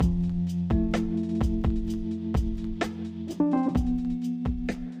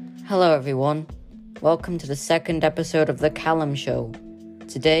Hello everyone, welcome to the second episode of The Callum Show.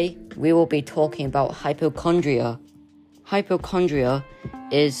 Today we will be talking about hypochondria. Hypochondria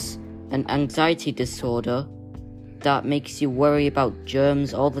is an anxiety disorder that makes you worry about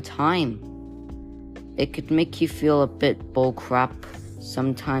germs all the time. It could make you feel a bit bullcrap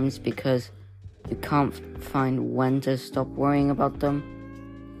sometimes because you can't find when to stop worrying about them.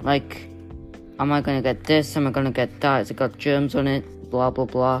 Like, am I gonna get this? Am I gonna get that? Has it got germs on it? Blah blah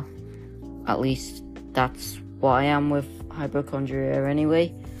blah. At least that's what I am with hypochondria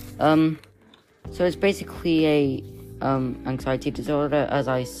anyway. So it's basically a anxiety disorder, as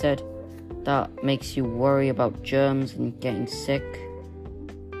I said, that makes you worry about germs and getting sick.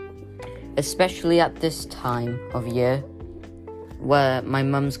 Especially at this time of year, where my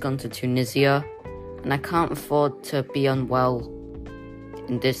mum's gone to Tunisia, and I can't afford to be unwell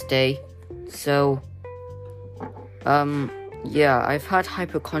in this day. So, yeah, I've had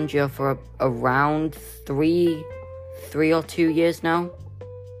hypochondria for around three or 2 years now.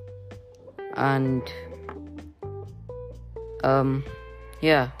 And,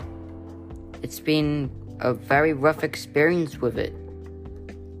 yeah, it's been a very rough experience with it.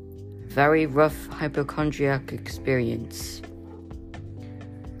 Very rough hypochondriac experience.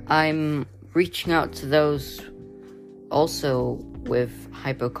 I'm reaching out to those also with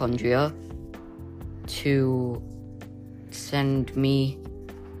hypochondria to send me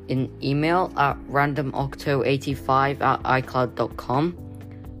an email at randomocto85@icloud.com.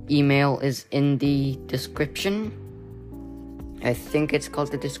 Email is in the description. I think it's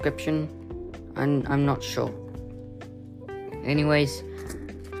called the description, and I'm not sure. Anyways,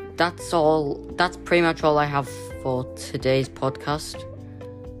 that's pretty much all I have for today's podcast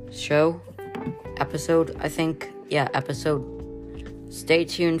episode. Stay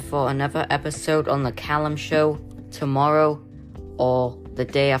tuned for another episode on The Callum Show tomorrow or the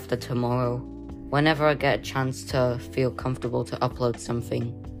day after tomorrow, whenever I get a chance to feel comfortable to upload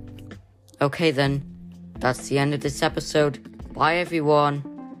something. Okay then, that's the end of this episode. Bye everyone.